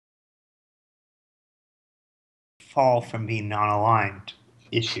fall from being non-aligned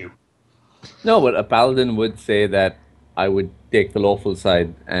issue. No, but a paladin would say that I would take the lawful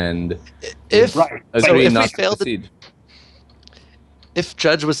side and If Right. agree if we not to failed proceed. if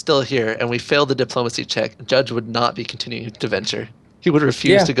Judge was still here and we failed the diplomacy check, Judge would not be continuing to venture. He would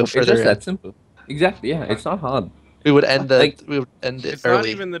refuse to go It's further just in. that simple. Exactly. Yeah, it's not hard. We would end Like- it It's early. not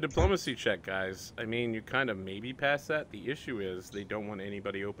even the diplomacy check, guys. I mean, you kind of maybe pass that. The issue is they don't want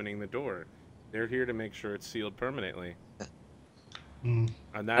anybody opening the door. They're here to make sure it's sealed permanently. Mm.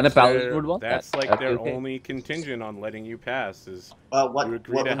 And that's a paladin would want that's that. like That'd be their okay. only contingent on letting you pass is Well, what you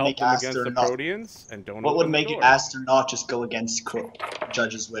agree what to would help make them against Aster the not? Proteans and don't What would open the make door. Aster not just go against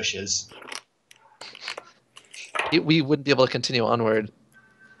Judge's wishes? We wouldn't be able to continue onward.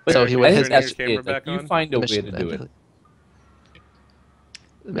 But So he I would think his that's camera it. Like, back you on? find a way mission to would do end it. early.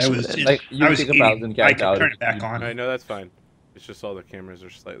 The mission would end. Like, you I was take a eating. paladin I cat can out. turn it back you- on. I know that's fine. It's just all the cameras are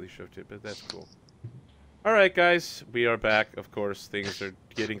slightly shifted, but that's cool. All right, guys, we are back. Of course, things are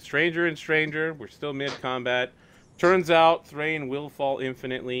getting stranger and stranger. We're still mid-combat. Turns out Thrain will fall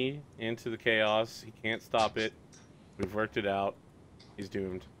infinitely into the chaos. He can't stop it. We've worked it out. He's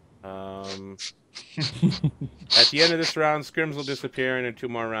doomed. At the end of this round, Scrims will disappear, and in 2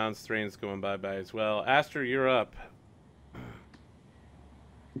 more rounds, Thrain's going bye-bye as well. Aster, you're up.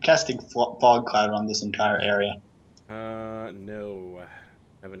 I'm casting fog cloud on this entire area. No. I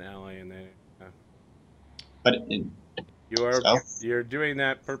have an ally in there. But You're doing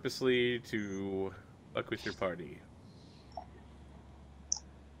that purposely to fuck with your party.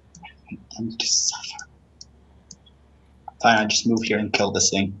 I'm just suffer. Fine, I just move here and kill this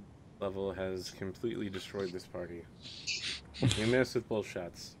thing. Level has completely destroyed this party. You missed with both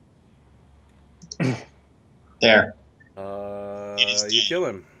shots. There. You kill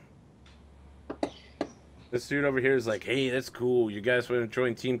him. This dude over here is like, hey, that's cool. You guys want to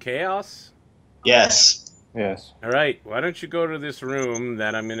join Team Chaos? Yes. Yes. All right, why don't you go to this room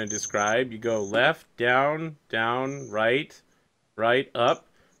that I'm going to describe. You go left, down, down, right, up.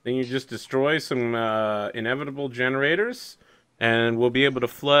 Then you just destroy some inevitable generators, and we'll be able to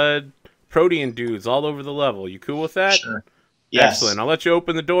flood Protean dudes all over the level. You cool with that? Sure. Yes. Excellent. I'll let you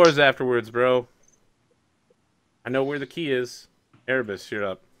open the doors afterwards, bro. I know where the key is. Erebus, you're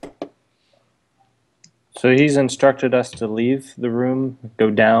up. So he's instructed us to leave the room, go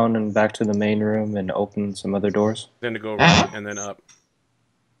down and back to the main room, and open some other doors. Then to go right and then up.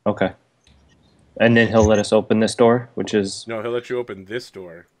 Okay. And then he'll let us open this door, which is... No, he'll let you open this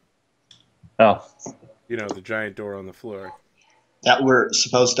door. Oh. You know, the giant door on the floor. That we're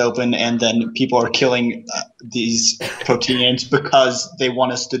supposed to open, and then people are killing these Proteans because they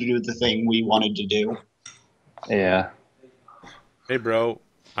want us to do the thing we wanted to do. Yeah. Hey, bro.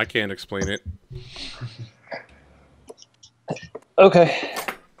 I can't explain it. Okay.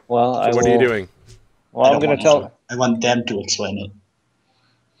 Well, So what are you doing? Well, I'm going to tell... I want them to explain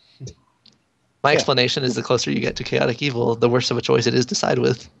it. My explanation is the closer you get to chaotic evil, the worse of a choice it is to side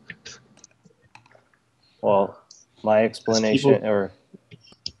with. Well, my explanation, or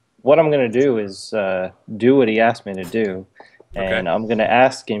what I'm going to do is do what he asked me to do. And I'm going to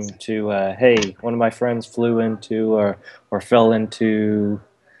ask him to, hey, one of my friends flew into or fell into,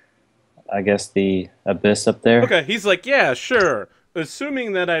 I guess, the abyss up there. Okay, he's like, yeah, sure.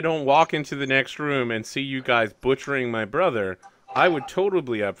 Assuming that I don't walk into the next room and see you guys butchering my brother, I would totally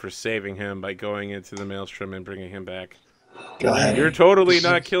be up for saving him by going into the maelstrom and bringing him back. Go ahead. You're totally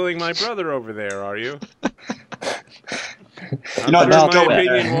not killing my brother over there, are you? You know, I'm just sure go my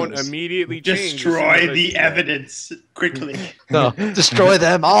there. opinion won't immediately change. as soon as Destroy I the see that. evidence quickly. No, destroy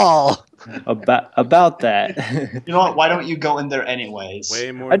them all. About that. You know what? Why don't you go in there anyways?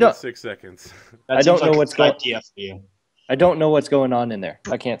 Way more I than don't- 6 seconds. That I don't seems know like what's a good going- idea for you. I don't know what's going on in there.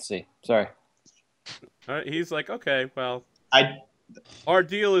 I can't see. Sorry. He's like, okay, well, I our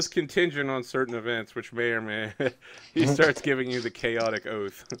deal is contingent on certain events, which may or may... He starts giving you the chaotic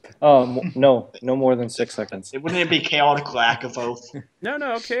oath. Oh, no more than 6 seconds. Wouldn't it be chaotic lack of oath?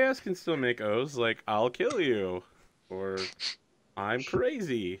 No, Chaos can still make oaths, like, I'll kill you, or I'm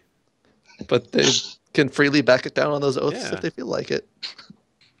crazy. But they can freely back it down on those oaths Yeah. if they feel like it.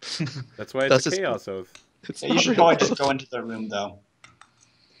 That's why That's it's a his- Chaos oath. It's Yeah, you not should real probably just oath. go into the room, though.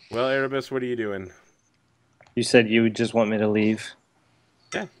 Well, Erebus, what are you doing? You said you just want me to leave.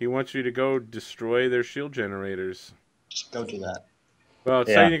 Yeah, he wants you to go destroy their shield generators. Just go do that. Well,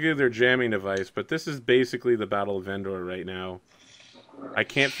 it's Yeah. technically their jamming device, but this is basically the Battle of Endor right now. I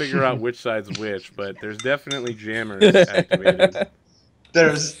can't figure out which side's which, but there's definitely jammers activated.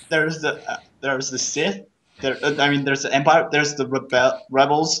 There's the Sith. There's the Empire. There's the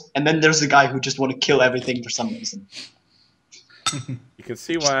rebels, and then there's the guy who just want to kill everything for some reason. You can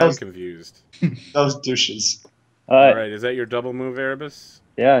see why I'm confused. Those douches. All right, is that your double move, Erebus?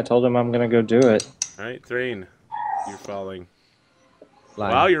 Yeah, I told him I'm gonna go do it. All right, Thrain, you're falling.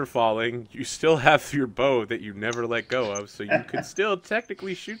 Flying. While you're falling, you still have your bow that you never let go of, so you could still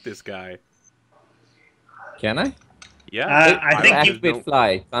technically shoot this guy. Can I? Yeah. I think you activate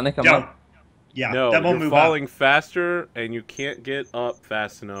fly. Can I come don't. up? Yeah, No, that won't you're move falling up. faster, and you can't get up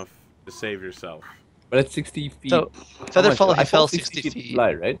fast enough to save yourself. But it's 60 feet. So How feather much? fall, I he fell 60 60 to feet.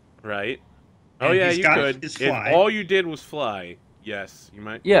 fly, right? Right? Oh And yeah, he's you got could. his If fly. all you did was fly, yes, you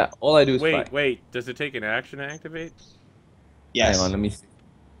might. Yeah, all I do is fly. Wait. Does it take an action to activate? Yes. Hang on, let me see.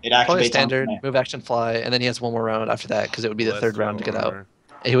 It Probably activates standard, on command. move, action, fly, and then he has one more round after that because it would be the third round to get out. Armor.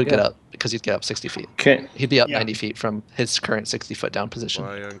 And he would get Yeah. up because he'd get up 60 feet. Can He'd be up Yeah. 90 feet from his current 60-foot down position.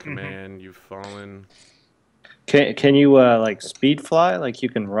 Fly on command. You've fallen. can you like speed fly? Like you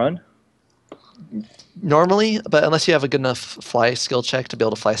can run? Normally, but unless you have a good enough fly skill check to be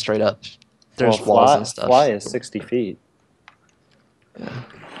able to fly straight up, there's Well, walls fly, and stuff. Fly is 60 feet. Yeah.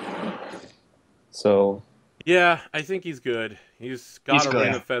 So Yeah, I think he's good. He's got He's a good.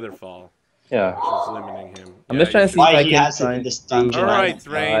 ring of feather fall, yeah. which is limiting him. I'm Yeah, just trying to see Why if I he can has it try in this and dungeon, All I right, don't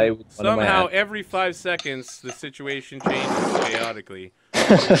fly Thrain. with one of my Somehow, hands. every 5 seconds, the situation changes chaotically.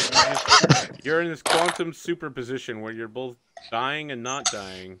 You're in this quantum superposition where you're both dying and not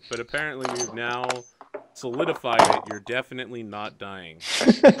dying, but apparently we've now solidified it. You're definitely not dying.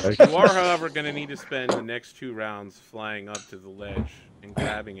 You are, however, going to need to spend the next 2 rounds flying up to the ledge and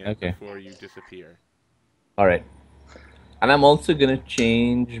grabbing it Okay. before you disappear. All right. And I'm also going to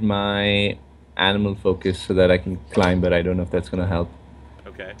change my animal focus so that I can climb, but I don't know if that's going to help.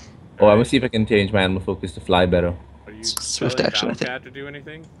 Okay. Oh, I'm All going to see if I can change my animal focus to fly better. Are you Swift telling action, I think. Battlecat to do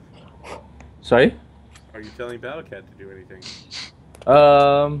anything? Sorry? Are you telling Battlecat to do anything?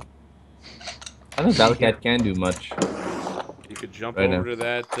 I don't know if Battlecat can do much. You could jump Right over now. to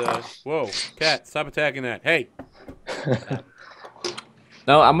that. Whoa, cat! Stop attacking that. Hey.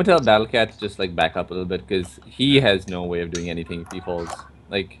 No, I'm going to tell Battlecat to just like back up a little bit because he has no way of doing anything if he falls.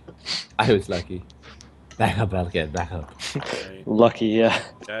 Like, I was lucky. Back up, Battlecat, back up. Right. Lucky, yeah.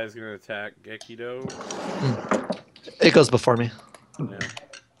 Guy's gonna attack Gekido. It goes before me. No.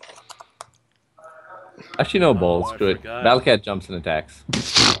 Actually, no balls. I Screw it. forgot. Battlecat jumps and attacks.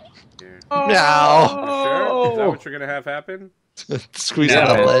 Here. Meow. You sure? Is that what you're gonna have happen? Squeeze No,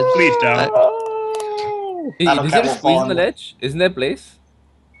 out a ledge. please don't. Hey, Battlecat is there a will squeeze fall in the on- ledge? Isn't there a place?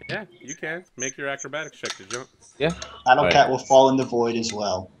 Yeah, you can. Make your acrobatics check to jump. Yeah. Battlecat will fall in the void as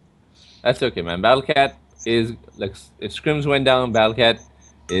well. That's okay, man. Battlecat is like if Scrims went down, Battlecat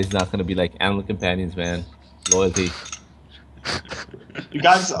is not gonna be like animal companions, man. Loyalty. You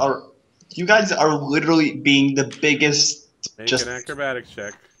guys are literally being the biggest. Make Just an acrobatics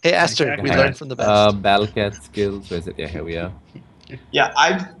check. Hey, Aster, we Exactly. learned from the best. Battlecat skills. Where's it? Yeah, here we are. yeah,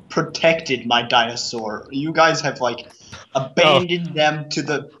 I've protected my dinosaur. You guys have like abandoned them to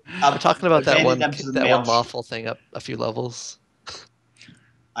the. We're talking about that one, abandoned them to the that mail one lawful thing up a few levels.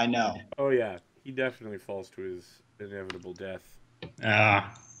 I know. Oh yeah, he definitely falls to his inevitable death.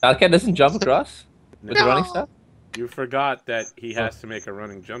 Battlecat doesn't jump across with the running stuff. You forgot that he has to make a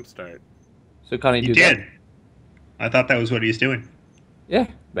running jump start. So can't he You do did. that? I thought that was what he was doing. Yeah,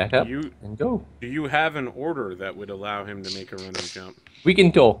 back up You and go. do you have an order that would allow him to make a running jump? We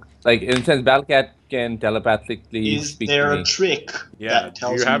can talk. Like in a sense, Battlecat can telepathically Is speak there to a me. trick Yeah. that Do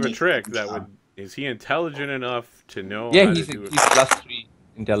tells you have him a to trick make that a would? Is he intelligent enough to know Yeah, how he's to do it? +3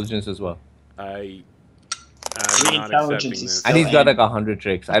 intelligence as well, I'm Three not intelligence accepting is this. and he's So, got like 100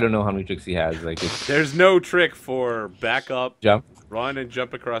 tricks. I don't know how many tricks he has. Like it's There's no trick for back up, jump. run, and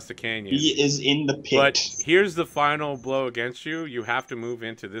jump across the canyon. He is in the pit. But here's the final blow against you. You have to move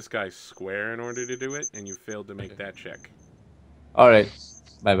into this guy's square in order to do it, and you failed to make that check. All right,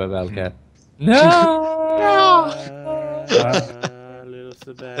 bye bye, Battlecat. No. Little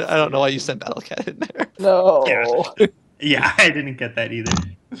Sebastian. I don't know why you sent Battlecat in there. No. Yeah. Yeah, I didn't get that either.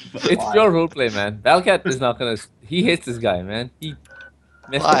 It's pure roleplay, man. Battlecat is not gonna. He hates this guy, man. He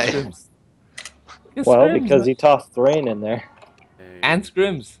messed Why? with Scrims. It's Well, Scrims, because man. he tossed Thrain in there. Hey, And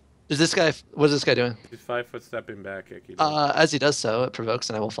Scrims. Is this guy? What is this guy doing? he's 5 foot stepping back, Icky. As he does so, it provokes,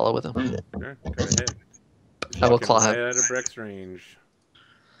 and I will follow with him. Sure, go ahead. I will Fucking claw right him. out of Breck's range.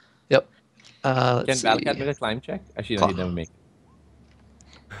 Can Let's see. Battlecat make a climb check? Actually, no, he'd Claw. never make.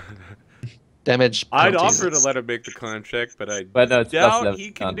 Damage. I'd penalties. offer to let him make the climb check, but I But no, it's doubt +11.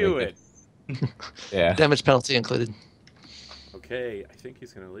 he can Can't do make it. Yeah. Damage penalty included. Okay, I think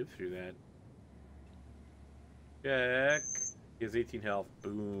he's gonna live through that. Check. He has 18 health.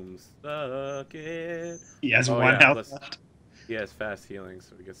 Boom. Suck it. He has Oh, one yeah, health plus- left. He has fast healing,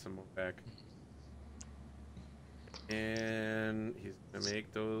 so he gets some more back. And he's gonna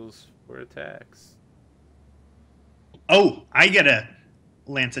make those 4 attacks. Oh, I get a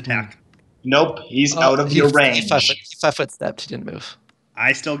lance attack. Nope, he's out of your range. He 5-foot stepped. He didn't move.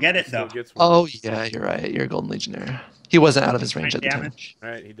 I still get it Still though. gets one. Oh yeah, you're right. You're a Golden Legionnaire. He wasn't out of his range at the time. Damage. All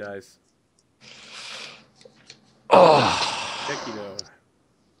right, he dies. Oh. Tekido.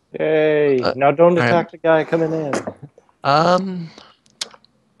 Yay! Now don't attack the guy coming in.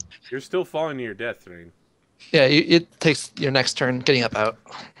 You're still falling to your death, Thrain. Yeah, it takes your next turn getting up out.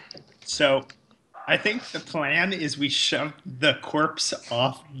 So, I think the plan is we shove the corpse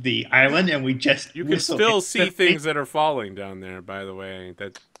off the island and we just You can whistle still it. see things that are falling down there, by the way.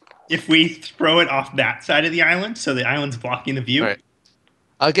 That If we throw it off that side of the island, so the island's blocking the view. All right.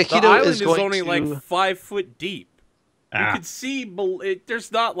 the Gekido island is is going only to... like 5 foot deep. You Ah. can see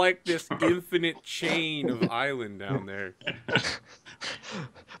there's not like this infinite chain of island down there.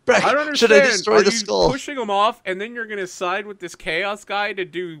 Breck, I don't understand. should I destroy Are the you skull? pushing him off, and then you're gonna side with this chaos guy to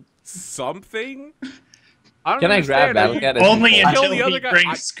do something? I don't Can I grab understand. Battlecat as Only he Kill until the he other guy.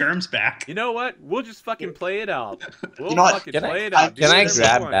 brings Skirms back. You know what? We'll just fucking play it out. We'll You know what? fucking Can I- play it out. Do Can I whatever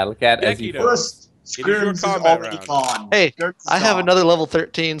grab you want. Battlecat as he Gekido. falls? First, It is your Skirms is combat already round. gone. Hey, Skirms is I have gone. another level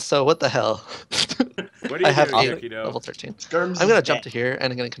 13, so what the hell? What are I you have doing, a Gekido? level 13. Skirms I'm gonna is jump dead. to here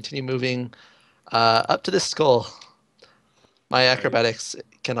and I'm gonna continue moving up to this skull. My acrobatics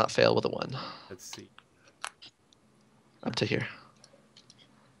cannot fail with a 1. Let's see. Up to here.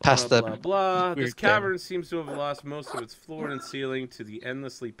 Past Blah, the blah, blah. This weird thing. cavern seems to have lost most of its floor and ceiling to the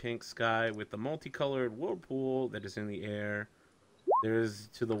endlessly pink sky with the multicolored whirlpool that is in the air. There is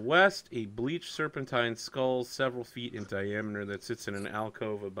to the west a bleached serpentine skull several feet in diameter that sits in an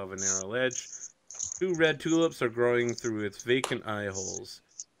alcove above a narrow ledge. 2 red tulips are growing through its vacant eye holes.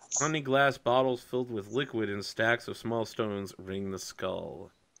 Honey glass bottles filled with liquid and stacks of small stones ring the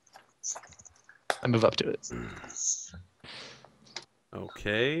skull. I move up to it.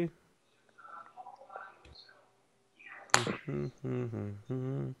 Okay.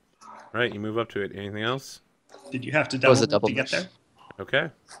 Right, you move up to it. Anything else? Did you have to That was double a double to get move. there? Okay.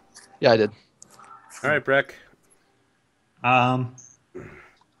 Yeah, I did. All right, Breck.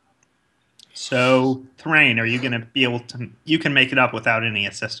 So, Thrain, are you going to be able to... You can make it up without any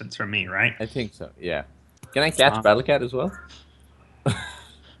assistance from me, right? I think so, yeah. Can I catch Battlecat as well?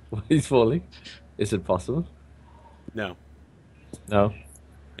 While he's falling? Is it possible? No. No?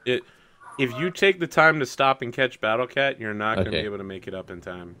 If you take the time to stop and catch Battlecat, you're not going to Okay. be able to make it up in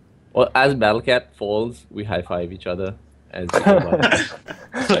time. Well, as Battlecat falls, we high-five each other. As we go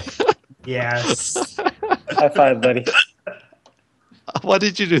by. Yes. High five, buddy. Why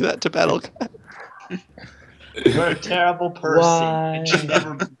did you do that to Battle? You're a terrible person Why? and should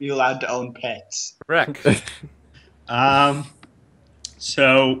never be allowed to own pets. Breck.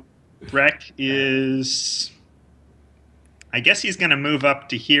 So, Breck is... I guess he's going to move up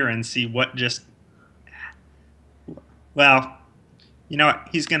to here and see what just... Well, you know what?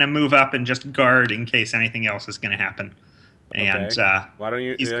 He's going to move up and just guard in case anything else is going to happen. And Okay. Why don't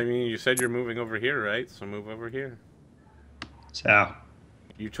you... he's- I mean, you said you're moving over here, right? So move over here. so...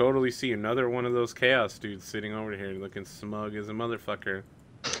 You totally see another one of those chaos dudes sitting over here looking smug as a motherfucker.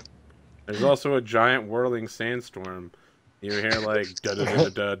 There's also a giant whirling sandstorm. You hear like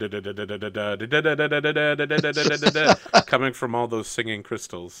coming from all those singing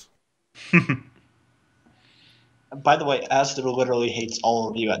crystals. By the way, Aster literally hates all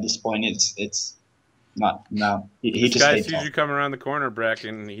of you at this point. It's not no. He This just guy hates sees all. you come around the corner, Breck,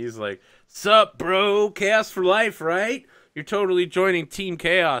 and he's like, "Sup, bro? Chaos for life, right? You're totally joining Team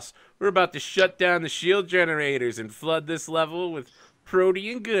Chaos. We're about to shut down the shield generators and flood this level with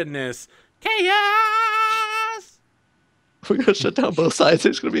protean goodness. Chaos!" We're gonna shut down both sides.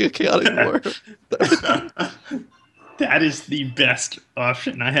 There's gonna be a chaotic war. That is the best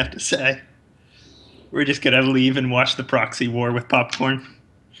option, I have to say. We're just going to leave and watch the proxy war with popcorn.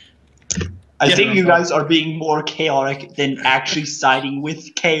 I Yeah. think you guys are being more chaotic than actually siding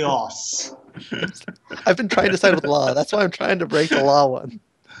with chaos. I've been trying to side with law. That's why I'm trying to break the law one.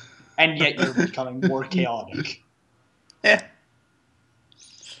 And yet you're becoming more chaotic. Yeah.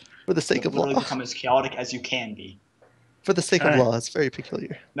 For the sake You of literally law. become as chaotic as you can be. For the sake of Alright. law. It's very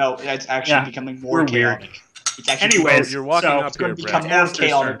peculiar. No, it's actually Yeah, becoming more we're weird. chaotic. It's actually Anyways, You're walking so up it's going here, to become Breck. more Aster's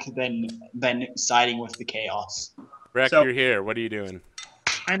chaotic than siding with the chaos. Breck, So- you're here. What are you doing?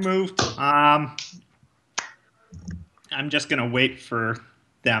 I moved. I'm just going to wait for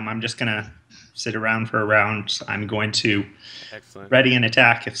them. I'm just going to sit around for a round. I'm going to Excellent. ready an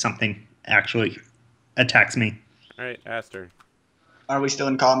attack if something actually attacks me. All right, Aster. Are we still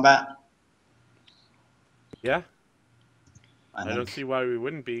in combat? Yeah? I I don't see why we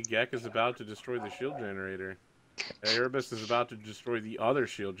wouldn't be. Gek is about to destroy the shield generator. Erebus is about to destroy the other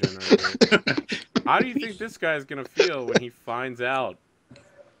shield generator. How do you think this guy's gonna feel when he finds out?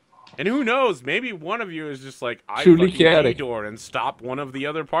 And who knows? Maybe one of you is just like, I Truly fucking chaotic. D-door and stop one of the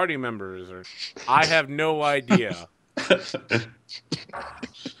other party members, or I have no idea.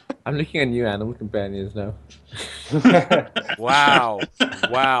 I'm looking at new animal companions now. Wow.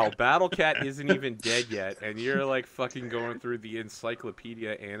 Wow. Battlecat isn't even dead yet, and you're like fucking going through the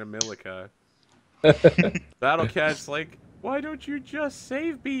Encyclopedia Animilica. Battlecat's like, why don't you just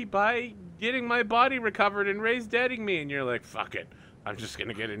save me by getting my body recovered and raise deading me? And you're like, fuck it. I'm just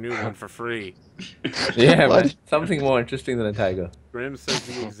gonna get a new one for free. Yeah, man. Something more interesting than a tiger. Grim says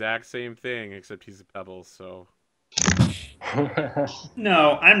the exact same thing, except he's a pebble, so...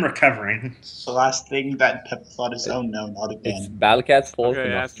 No, I'm recovering. The last thing that Pep thought is, oh no, not It's again. Battlecat's fault for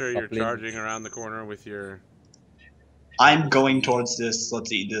Okay, not Aster, you're coupling. charging around the corner with your... I'm going towards this, let's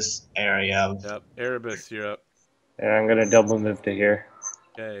see, this area. Yep, Erebus, you're up. And I'm gonna double move to here.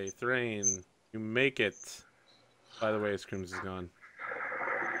 Okay, Thrain, you make it. By the way, Screams is gone.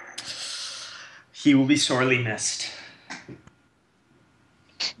 He will be sorely missed.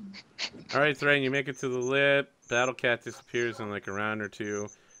 Alright, Thrain, you make it to the lip. Battlecat disappears in like a round or two.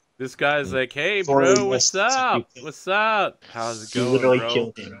 This guy's like, hey, Sorely bro, what's missed. up? What's up? How's it You going, literally bro?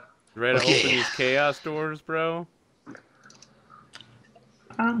 killed him. You ready to Okay. open these chaos doors, bro?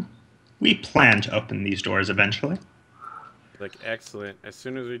 We plan to open these doors eventually. Like, excellent. As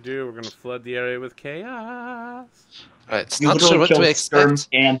soon as we do, we're gonna flood the area with chaos. Alright, You not sure literally what to killed Sturm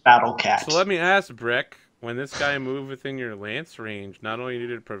expect. and Battlecat. So let me ask, Breck, when this guy moved within your lance range, not only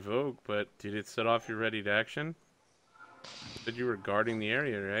did it provoke, but did it set off your ready to action? You said you were guarding the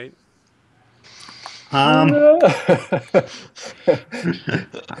area, right?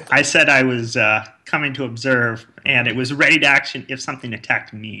 I said I was coming to observe, and it was ready to action if something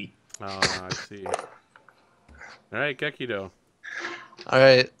attacked me. Oh, I see. Alright, Gekido.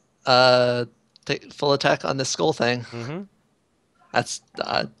 Alright, take full attack on this skull thing. Mm-hmm. That's,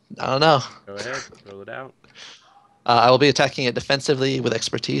 I don't know. Go ahead, roll it out. I will be attacking it defensively with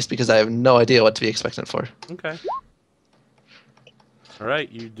expertise because I have no idea what to be expectant for. Okay.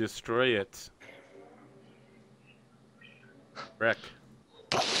 Alright, you destroy it. Breck,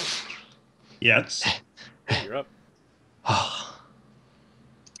 Yes. you're up.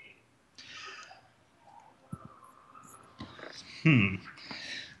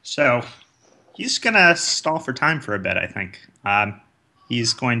 So he's gonna stall for time for a bit, I think.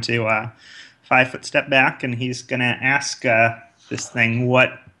 He's going to 5 foot step back, and he's gonna ask this thing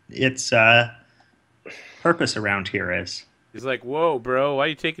what its purpose around here is. He's like, whoa, bro, why are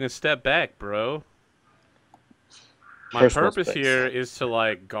you taking a step back, bro? My Personal purpose space. here is to,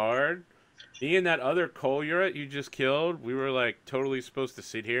 like, guard. Me and that other Kolyurate you just killed, we were, like, totally supposed to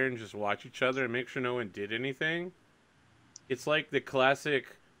sit here and just watch each other and make sure no one did anything. It's like the classic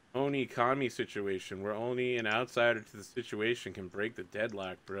Oni-Kami situation, where only an outsider to the situation can break the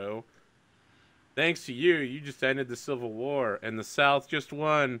deadlock, bro. Thanks to you, you just ended the Civil War, and the South just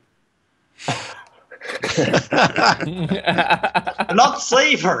won. We're not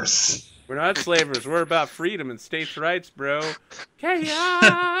slavers! We're not slavers. We're about freedom and states' rights, bro.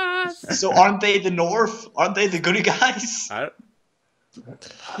 Chaos! So aren't they the North? Aren't they the good guys?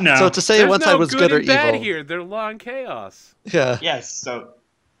 No. So to say There's one no side was good or and bad evil. here. They're law and chaos. Yeah. Yes, so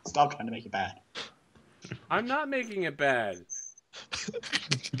stop trying to make it bad. I'm not making it bad.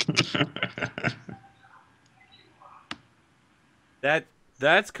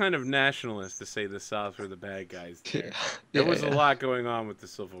 That's kind of nationalist to say the South were the bad guys there. There was a lot going on with the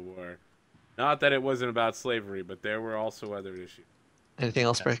Civil War. Not that it wasn't about slavery, but there were also other issues. Anything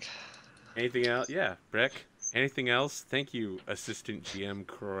else, Brick? Anything else? Yeah, Breck. Anything else? Thank you, Assistant GM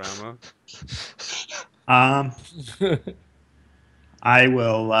Kurama. I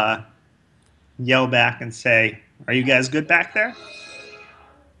will yell back and say, "Are you guys good back there?"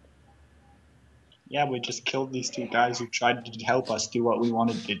 Yeah, we just killed these two guys who tried to help us do what we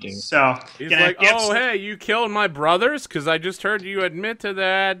wanted to do. So He's gonna like, give oh, some- hey, you killed my brothers? Because I just heard you admit to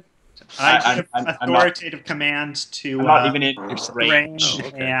that. I give I'm not- authoritative commands to I'm not even in range range. Oh,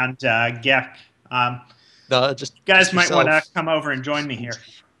 okay. and Gek. No, just You guys just might want to yourself. come over and join me here.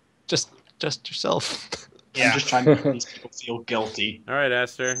 Just yourself. Yeah. I'm just trying to make these people feel guilty. All right,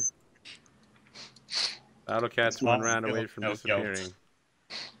 Aster. Battlecat's It's one not round guilt, away from no guilt. disappearing.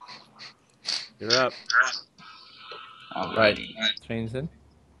 You're up. Right. Alrighty. Trains in.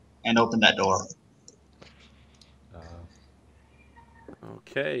 And open that door.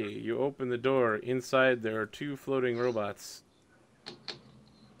 Okay, you open the door. Inside, there are two floating robots.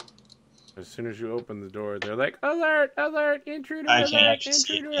 As soon as you open the door, they're like, alert, alert, intruder I can't alert, actually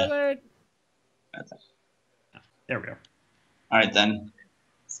see it intruder yet. alert. There we go. All right then.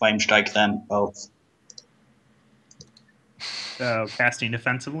 Flame strike them both. So casting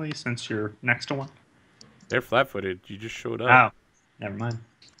defensively since you're next to one. They're flat-footed. You just showed up. Oh, never mind.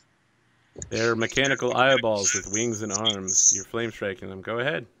 They're mechanical eyeballs with wings and arms. You're flame striking them. Go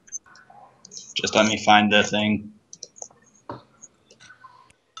ahead. Just let me find the thing.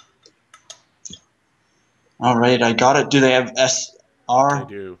 All right, I got it. Do they have SR?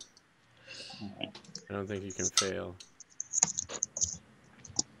 They do. Alright. I don't think you can fail.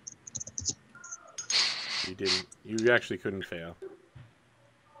 You didn't. You actually couldn't fail.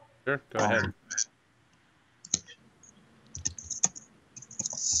 Sure, go ahead.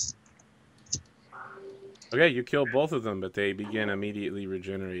 Okay, you kill both of them, but they begin immediately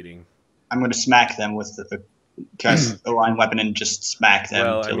regenerating. I'm going to smack them with the line weapon and just smack them.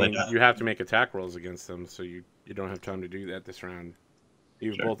 Well, I till mean, they die. you have to make attack rolls against them, so you don't have time to do that this round.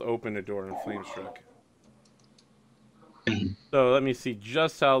 You've Sure. both opened a door and flame struck. So let me see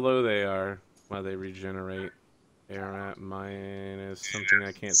just how low they are while they regenerate. They're at minus something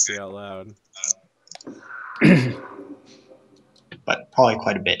I can't say out loud. But probably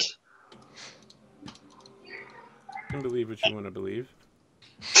quite a bit. You can believe what you want to believe.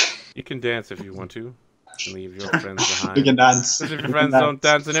 You can dance if you want to. And leave your friends behind. We can dance. Because if your friends don't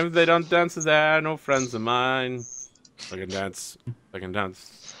dance, and if they don't dance, they're no friends of mine. I can dance. I can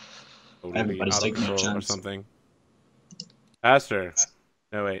dance. Totally Everybody's out of taking a control or chance. something. Aster.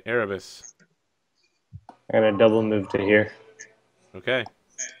 No, wait. Erebus. I'm gonna double move to here. Okay.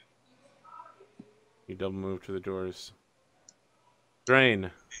 You double move to the doors.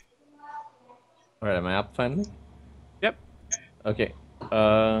 Drain. Alright, am I up finally? Yep. Okay.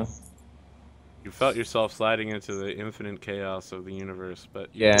 You felt yourself sliding into the infinite chaos of the universe,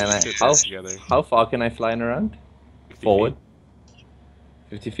 but you Yeah, put and your shit back together. how far can I fly around? 60 Forward? feet.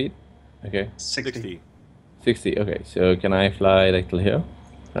 50 feet? Okay. 60. 60, okay. So can I fly like till here?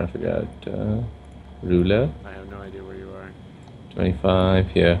 Trying to figure out ruler. I have no idea where you are. 25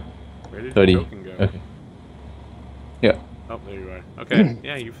 here. Where did 30. your token go? Okay. Yeah. Oh, there you are. Okay,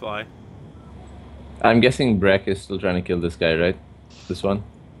 yeah, you fly. I'm guessing Breck is still trying to kill this guy, right? This one?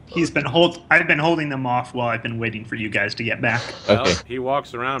 I've been holding them off while I've been waiting for you guys to get back. Well, Okay. he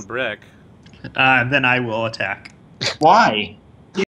walks around Brick. Then I will attack. Why?